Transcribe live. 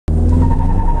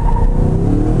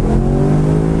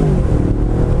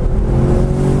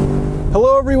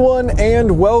everyone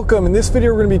and welcome. In this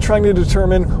video we're going to be trying to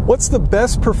determine what's the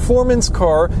best performance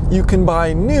car you can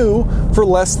buy new for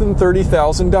less than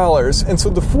 $30,000. And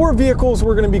so the four vehicles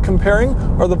we're going to be comparing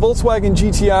are the Volkswagen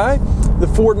GTI, the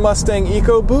Ford Mustang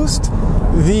EcoBoost,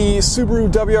 the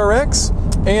Subaru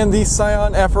WRX, and the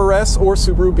Scion FRS or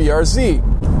Subaru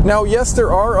BRZ. Now, yes,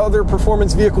 there are other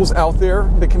performance vehicles out there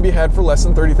that can be had for less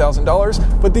than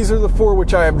 $30,000, but these are the four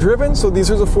which I have driven, so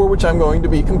these are the four which I'm going to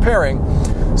be comparing.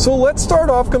 So let's start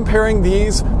off comparing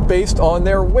these based on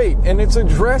their weight, and it's a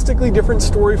drastically different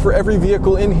story for every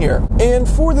vehicle in here. And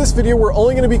for this video, we're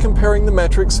only going to be comparing the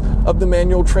metrics of the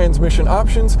manual transmission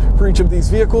options for each of these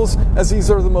vehicles, as these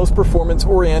are the most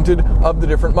performance-oriented of the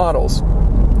different models.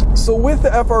 So with the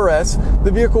FRS,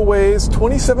 the vehicle weighs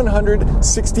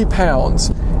 2,760 pounds.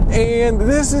 And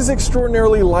this is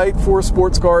extraordinarily light for a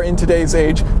sports car in today's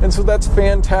age, and so that's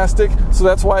fantastic. So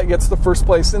that's why it gets the first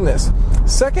place in this.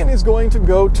 Second is going to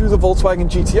go to the Volkswagen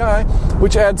GTI,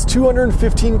 which adds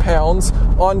 215 pounds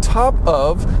on top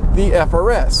of the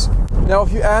FRS. Now,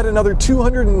 if you add another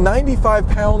 295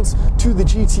 pounds to the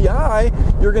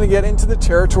GTI, you're going to get into the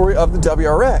territory of the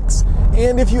WRX.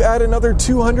 And if you add another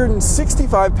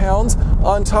 265 pounds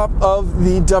on top of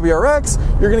the WRX,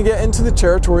 you're going to get into the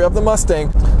territory of the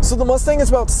Mustang. So the Mustang is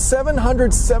about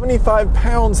 775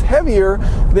 pounds heavier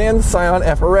than the Scion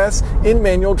FRS in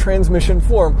manual transmission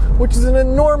form, which is an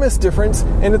enormous difference,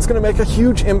 and it's going to make a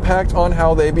huge impact on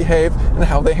how they behave and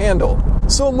how they handle.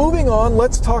 So moving on,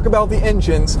 let's talk about the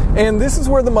engines, and this is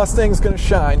where the Mustang is going to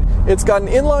shine. It's got an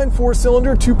inline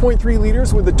four-cylinder, 2.3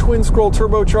 liters with a twin-scroll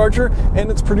turbocharger, and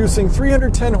it's producing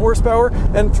 310 horsepower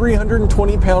and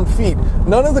 320 pound-feet.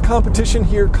 None of the competition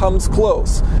here comes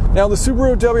close. Now, the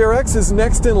Subaru WRX is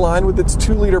next in line with its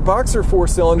 2-liter boxer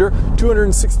four-cylinder,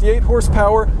 268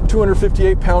 horsepower,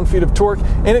 258 pound-feet of torque,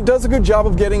 and it does a good job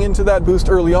of getting into that boost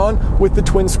early on with the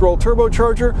twin-scroll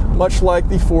turbocharger, much like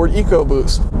the Ford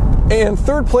EcoBoost. And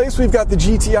third place, we've got the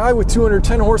GTI with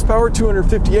 210 horsepower,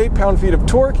 258 pound-feet of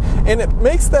torque, and it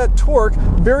makes that torque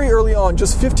very early on,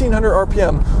 just 1,500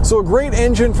 RPM. So a great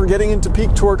engine for getting into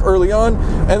peak torque early on.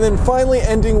 And then finally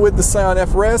ending with the Scion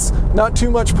FRS, not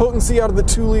too much potency out of the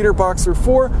 2-liter Boxer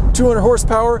 4, 200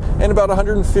 horsepower, and about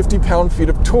 150 pound-feet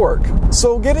of torque.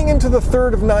 So getting into the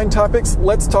third of 9 topics,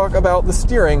 let's talk about the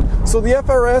steering. So the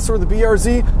FRS or the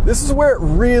BRZ, this is where it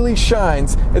really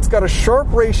shines. It's got a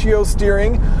sharp ratio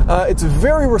steering. It's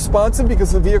very responsive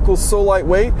because the vehicle is so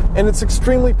lightweight, and it's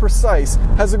extremely precise.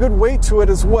 Has a good weight to it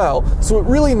as well. So it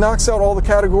really knocks out all the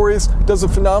categories, does a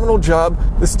phenomenal job.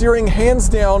 The steering, hands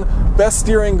down, best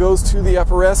steering goes to the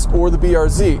FRS or the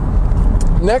BRZ.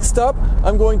 Next up,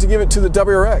 I'm going to give it to the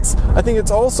WRX. I think it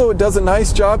does a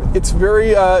nice job. It's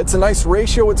a nice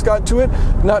ratio it's got to it.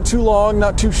 Not too long,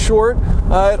 not too short.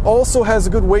 It also has a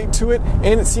good weight to it,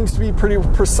 and it seems to be pretty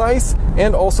precise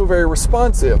and also very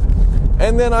responsive.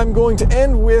 And then I'm going to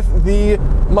end with the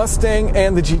Mustang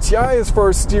and the GTI as far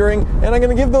as steering, and I'm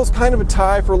going to give those kind of a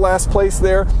tie for last place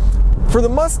there. For the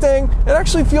Mustang, it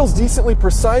actually feels decently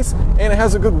precise and it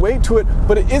has a good weight to it,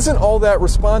 but it isn't all that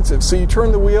responsive. So you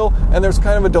turn the wheel and there's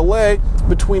kind of a delay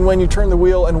between when you turn the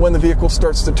wheel and when the vehicle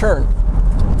starts to turn.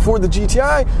 For the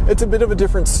GTI, it's a bit of a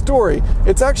different story.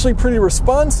 It's actually pretty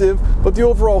responsive, but the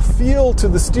overall feel to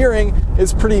the steering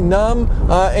is pretty numb,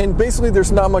 and basically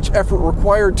there's not much effort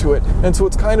required to it. And so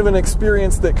it's kind of an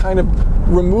experience that kind of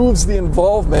removes the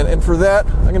involvement, and for that,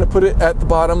 I'm going to put it at the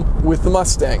bottom with the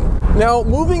Mustang. Now,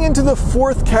 moving into the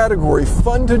fourth category,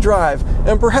 fun to drive,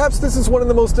 and perhaps this is one of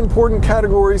the most important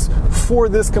categories for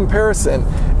this comparison,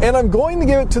 and I'm going to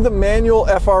give it to the manual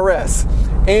FRS.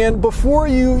 And before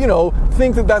you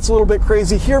think that that's a little bit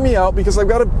crazy, hear me out, because I've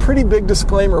got a pretty big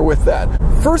disclaimer with that.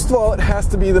 First of all, it has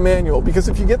to be the manual, because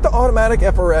if you get the automatic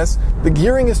FRS, the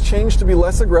gearing is changed to be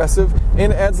less aggressive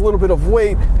and adds a little bit of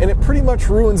weight, and it pretty much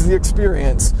ruins the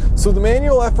experience. So the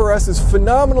manual FRS is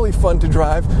phenomenally fun to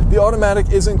drive. The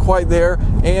automatic isn't quite there,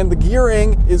 and the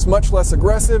gearing is much less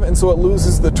aggressive, and so it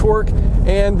loses the torque,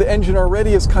 and the engine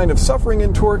already is kind of suffering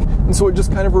in torque, and so it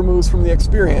just kind of removes from the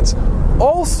experience.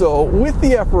 Also, with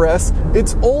the FRS,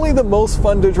 it's only the most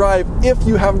fun to drive if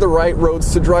you have the right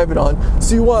roads to drive it on.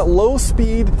 So you want low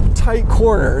speed, tight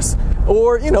corners,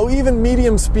 or even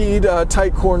medium speed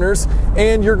tight corners,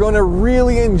 and you're going to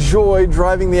really enjoy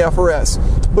driving the FRS.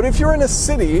 But if you're in a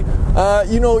city,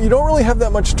 you don't really have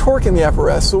that much torque in the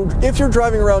FRS. So if you're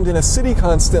driving around in a city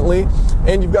constantly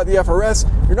and you've got the FRS,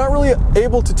 you're not really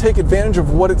able to take advantage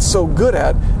of what it's so good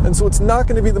at, and so it's not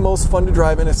going to be the most fun to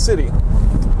drive in a city.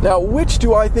 Now, which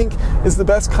do I think is the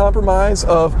best compromise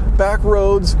of back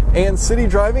roads and city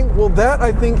driving? Well, that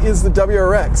I think is the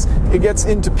WRX. It gets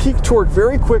into peak torque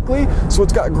very quickly, so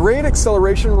it's got great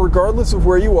acceleration regardless of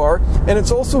where you are, and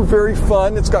it's also very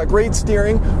fun. It's got great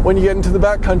steering when you get into the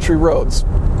backcountry roads.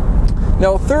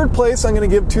 Now, third place I'm going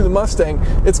to give to the Mustang.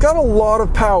 It's got a lot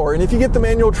of power, and if you get the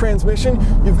manual transmission,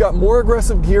 you've got more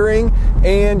aggressive gearing,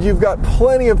 and you've got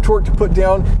plenty of torque to put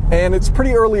down, and it's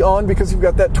pretty early on because you've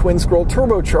got that twin-scroll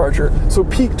turbocharger. So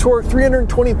peak torque,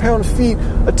 320 pound-feet,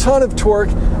 a ton of torque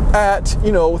at,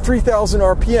 3,000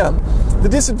 RPM. The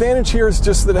disadvantage here is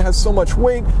just that it has so much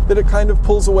weight that it kind of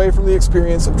pulls away from the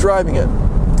experience of driving it.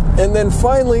 And then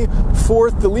finally,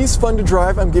 fourth, the least fun to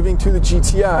drive, I'm giving to the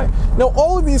GTI. Now,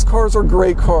 all of these cars are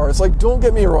great cars. Like, don't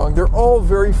get me wrong, they're all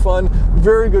very fun,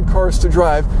 very good cars to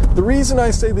drive. The reason I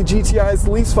say the GTI is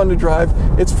the least fun to drive,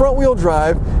 it's front-wheel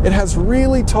drive, it has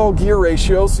really tall gear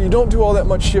ratios, so you don't do all that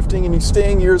much shifting and you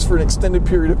stay in gears for an extended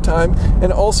period of time,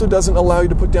 and also doesn't allow you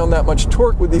to put down that much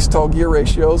torque with these tall gear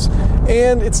ratios,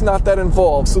 and it's not that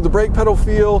involved. So the brake pedal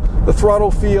feel, the throttle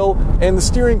feel, and the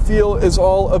steering feel is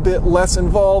all a bit less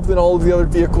involved than all of the other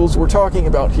vehicles we're talking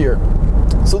about here.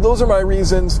 So those are my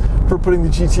reasons for putting the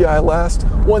GTI last.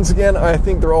 Once again, I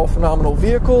think they're all phenomenal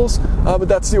vehicles, but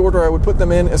that's the order I would put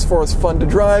them in as far as fun to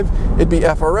drive. It'd be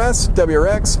FRS,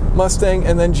 WRX, Mustang,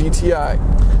 and then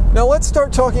GTI. Now let's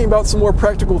start talking about some more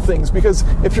practical things, because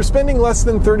if you're spending less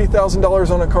than $30,000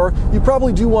 on a car, you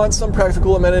probably do want some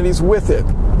practical amenities with it.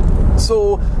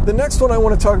 So the next one I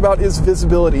want to talk about is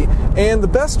visibility, and the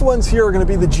best ones here are going to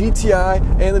be the GTI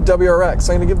and the WRX.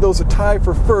 I'm going to give those a tie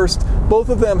for first. Both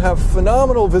of them have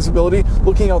phenomenal visibility,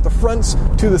 looking out the fronts,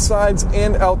 to the sides,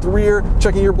 and out the rear,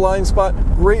 checking your blind spot.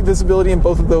 Great visibility in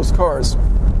both of those cars.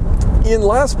 In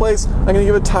last place, I'm going to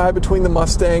give a tie between the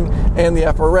Mustang and the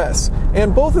FRS.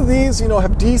 And both of these,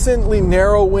 have decently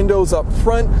narrow windows up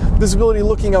front. Visibility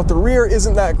looking out the rear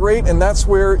isn't that great, and that's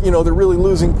where, they're really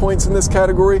losing points in this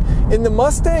category. In the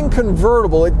Mustang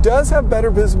convertible, it does have better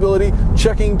visibility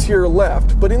checking to your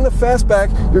left, but in the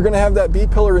fastback, you're going to have that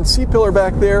B-pillar and C-pillar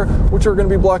back there, which are going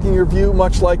to be blocking your view,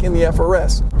 much like in the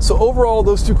FRS. So overall,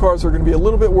 those two cars are going to be a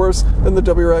little bit worse than the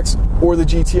WRX or the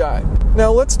GTI.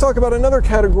 Now let's talk about another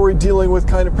category dealing with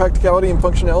kind of practicality and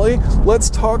functionality. Let's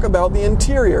talk about the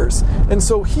interiors. And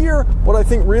so here, what I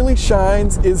think really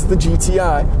shines is the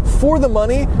GTI. For the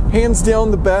money, hands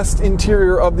down the best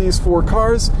interior of these four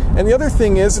cars. And the other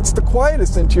thing is, it's the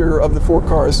quietest interior of the four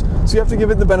cars. So you have to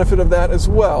give it the benefit of that as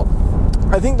well.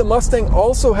 I think the Mustang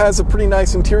also has a pretty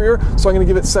nice interior, so I'm going to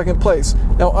give it second place.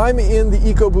 Now, I'm in the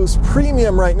EcoBoost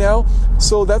Premium right now,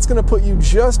 so that's going to put you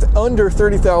just under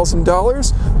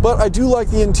 $30,000, but I do like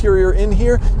the interior in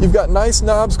here. You've got nice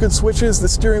knobs, good switches, the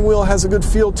steering wheel has a good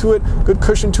feel to it, good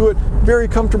cushion to it, very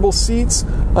comfortable seats,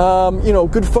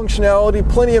 good functionality,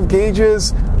 plenty of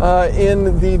gauges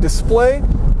in the display.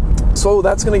 So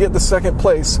that's going to get the second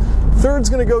place. Third's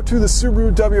going to go to the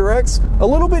Subaru WRX, a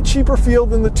little bit cheaper field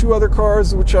than the two other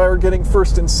cars, which are getting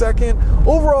first and second.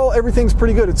 Overall, everything's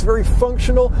pretty good. It's very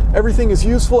functional, everything is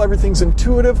useful, everything's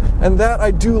intuitive, and that I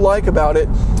do like about it.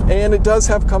 And it does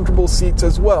have comfortable seats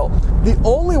as well. The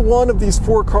only one of these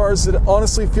four cars that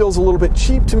honestly feels a little bit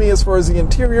cheap to me as far as the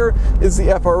interior is the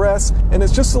FRS, and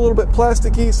it's just a little bit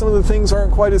plasticky. Some of the things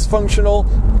aren't quite as functional.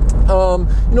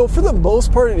 For the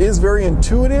most part, it is very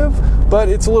intuitive, but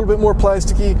it's a little bit more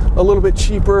plasticky, a little bit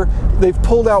cheaper. They've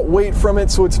pulled out weight from it,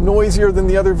 so it's noisier than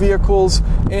the other vehicles,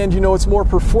 and it's more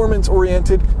performance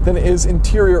oriented than it is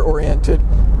interior oriented.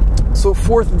 So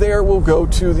fourth there will go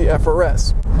to the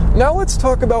FRS. Now let's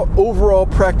talk about overall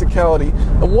practicality.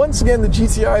 And once again, the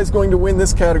GTI is going to win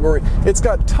this category. It's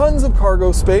got tons of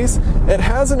cargo space, it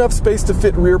has enough space to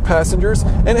fit rear passengers,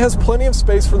 and it has plenty of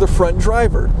space for the front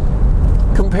driver.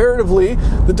 Comparatively,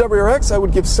 the WRX I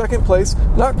would give second place.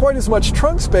 Not quite as much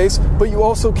trunk space, but you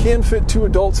also can fit two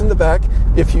adults in the back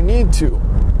if you need to.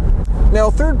 Now,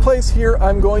 third place here,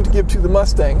 I'm going to give to the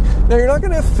Mustang. Now, you're not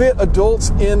going to fit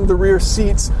adults in the rear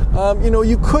seats.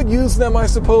 You could use them, I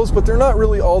suppose, but they're not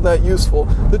really all that useful.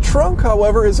 The trunk,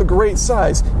 however, is a great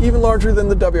size, even larger than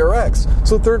the WRX.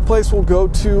 So third place will go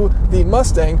to the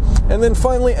Mustang. And then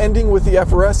finally, ending with the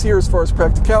FRS here as far as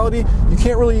practicality. You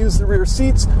can't really use the rear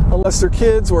seats unless they're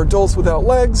kids or adults without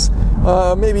legs.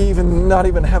 Maybe even not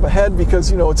even have a head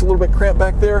because, it's a little bit cramped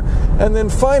back there. And then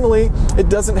finally, it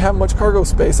doesn't have much cargo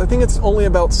space. I think it's only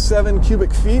about 7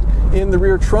 cubic feet in the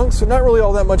rear trunk, so not really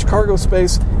all that much cargo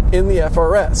space in the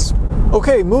FRS.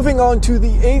 Okay, moving on to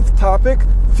the eighth topic,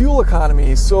 fuel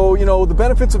economy. So, the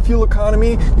benefits of fuel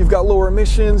economy, you've got lower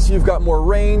emissions, you've got more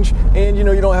range, and, you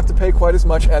don't have to pay quite as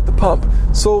much at the pump.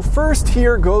 So first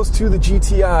here goes to the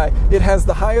GTI. It has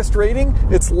the highest rating,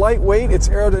 it's lightweight, it's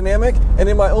aerodynamic, and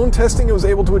in my own testing, it was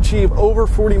able to achieve over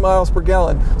 40 miles per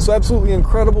gallon. So absolutely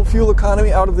incredible fuel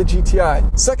economy out of the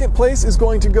GTI. Second place is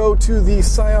going to go to the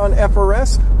Scion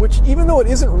FRS, which even though it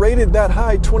isn't rated that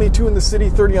high, 22 in the city,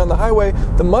 30 on the highway,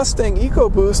 the Mustang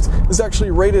EcoBoost is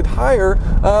actually rated higher,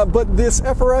 but this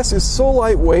FRS is so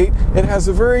lightweight, it has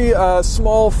a very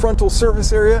small frontal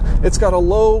surface area, it's got a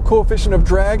low coefficient of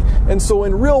drag, and so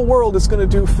in real world it's going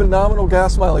to do phenomenal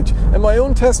gas mileage. In my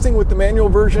own testing with the manual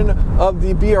version of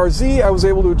the BRZ, I was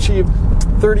able to achieve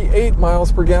 38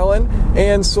 miles per gallon,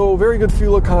 and so very good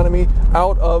fuel economy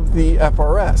out of the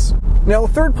FRS. Now,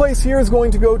 third place here is going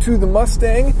to go to the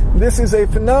Mustang. This is a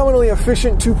phenomenally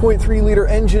efficient 2.3 liter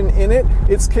engine in it.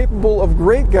 It's capable of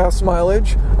great gas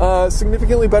mileage,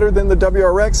 significantly better than the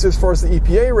WRX as far as the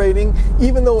EPA rating,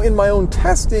 even though in my own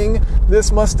testing,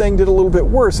 this Mustang did a little bit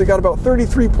worse. It got about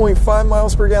 33.5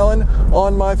 miles per gallon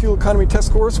on my fuel economy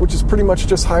test course, which is pretty much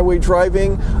just highway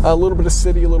driving, a little bit of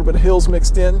city, a little bit of hills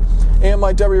mixed in, and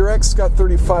my WRX got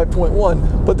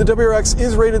 35.1. But the WRX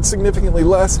is rated significantly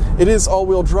less. It is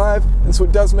all-wheel drive, and so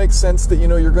it does make sense that,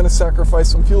 you're going to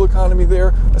sacrifice some fuel economy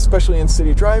there, especially in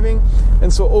city driving.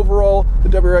 And so overall, the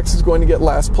WRX is going to get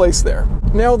last place there.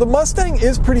 Now, the Mustang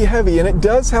is pretty heavy, and it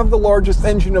does have the largest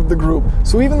engine of the group.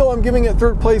 So even though I'm giving it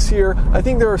third place here, I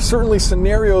think there are certainly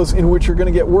scenarios in which you're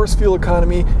going to get worse fuel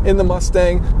economy in the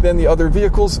Mustang than the other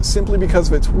vehicles, simply because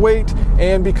of its weight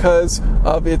and because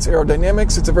of its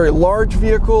aerodynamics. It's a very large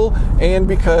vehicle, and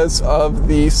because of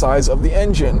the size of the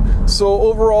engine. So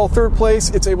overall, third place,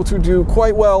 it's able to do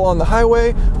quite well on the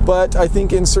highway, but I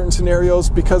think in certain scenarios,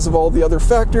 because of all the other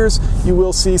factors, you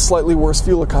will see slightly worse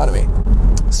fuel economy.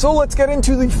 So let's get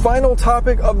into the final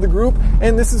topic of the group,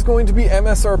 and this is going to be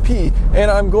MSRP.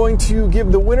 And I'm going to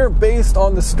give the winner based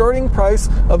on the starting price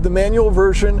of the manual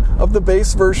version of the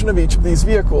base version of each of these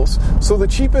vehicles. So the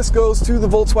cheapest goes to the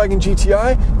Volkswagen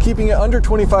GTI, keeping it under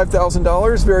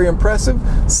 $25,000, very impressive.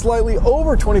 Slightly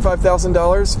over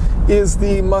 $25,000 is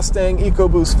the Mustang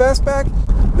EcoBoost Fastback.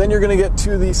 Then you're going to get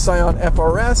to the Scion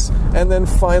FRS, and then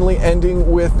finally ending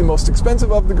with the most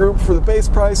expensive of the group for the base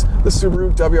price, the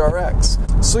Subaru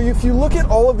WRX. So if you look at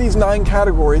all of these 9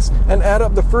 categories and add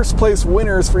up the first place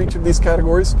winners for each of these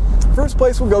categories, first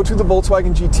place will go to the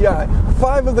Volkswagen GTI.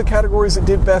 5 of the categories it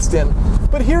did best in.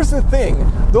 But here's the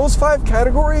thing, those 5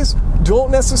 categories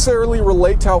don't necessarily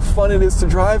relate to how fun it is to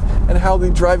drive and how the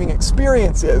driving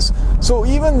experience is. So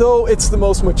even though it's the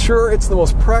most mature, it's the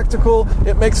most practical,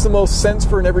 it makes the most sense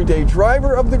for an everyday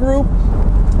driver of the group,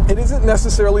 it isn't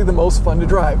necessarily the most fun to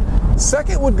drive.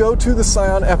 Second would go to the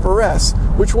Scion FRS,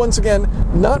 which once again,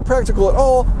 not practical at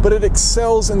all, but it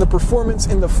excels in the performance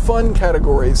in the fun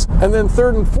categories. And then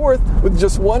third and fourth, with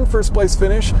just one first place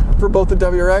finish for both the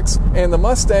WRX and the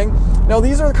Mustang. Now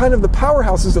these are kind of the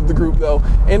powerhouses of the group though,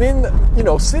 and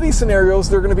in city scenarios,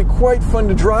 they're going to be quite fun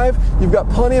to drive. You've got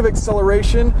plenty of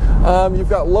acceleration, you've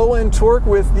got low end torque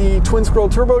with the twin scroll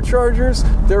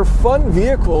turbochargers. They're fun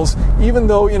vehicles, even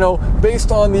though,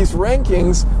 based on these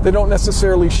rankings, they don't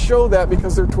necessarily show that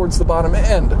because they're towards the bottom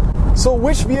end. So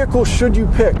which vehicle should you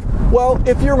pick? Well,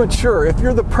 if you're mature, if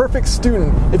you're the perfect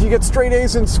student, if you get straight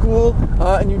A's in school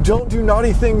and you don't do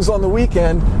naughty things on the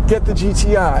weekend, get the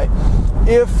GTI.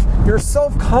 If you're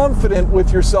self-confident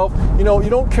with yourself, you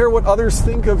don't care what others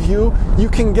think of you, you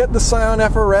can get the Scion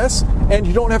FRS and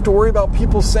you don't have to worry about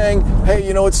people saying, hey,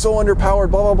 it's so underpowered,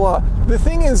 blah, blah, blah. The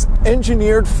thing is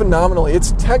engineered phenomenally.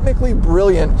 It's technically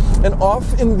brilliant. And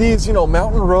off in these,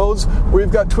 mountain roads where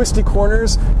you've got twisty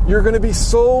corners, you're going to be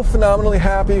so phenomenally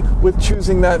happy with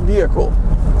choosing that vehicle.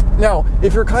 Now,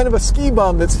 if you're kind of a ski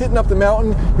bum that's hitting up the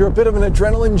mountain, you're a bit of an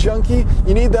adrenaline junkie,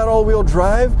 you need that all-wheel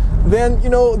drive, then,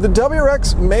 the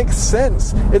WRX makes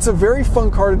sense. It's a very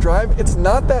fun car to drive. It's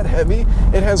not that heavy.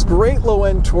 It has great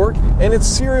low-end torque, and it's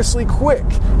seriously quick.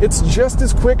 It's just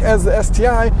as quick as the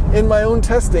STI in my own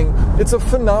testing. It's a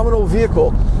phenomenal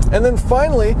vehicle. And then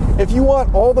finally, if you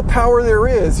want all the power there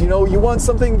is, you want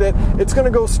something that it's going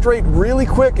to go straight really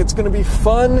quick, it's going to be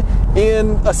fun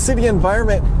in a city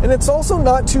environment, and it's also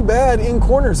not too bad in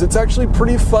corners. It's actually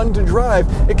pretty fun to drive.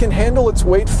 It can handle its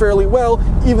weight fairly well,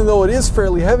 even though it is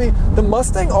fairly heavy. The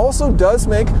Mustang also does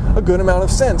make a good amount of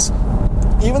sense.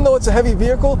 Even though it's a heavy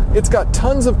vehicle, it's got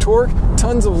tons of torque,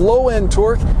 tons of low-end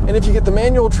torque, and if you get the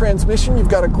manual transmission, you've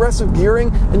got aggressive gearing,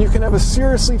 and you can have a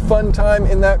seriously fun time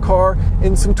in that car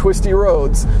in some twisty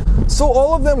roads. So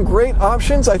all of them great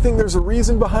options. I think there's a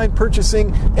reason behind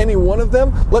purchasing any one of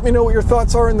them. Let me know what your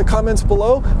thoughts are in the comments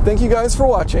below. Thank you guys for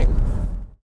watching.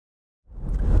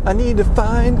 I need to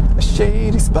find a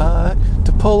shady spot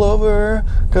to pull over,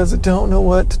 'cause I don't know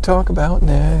what to talk about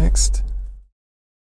next.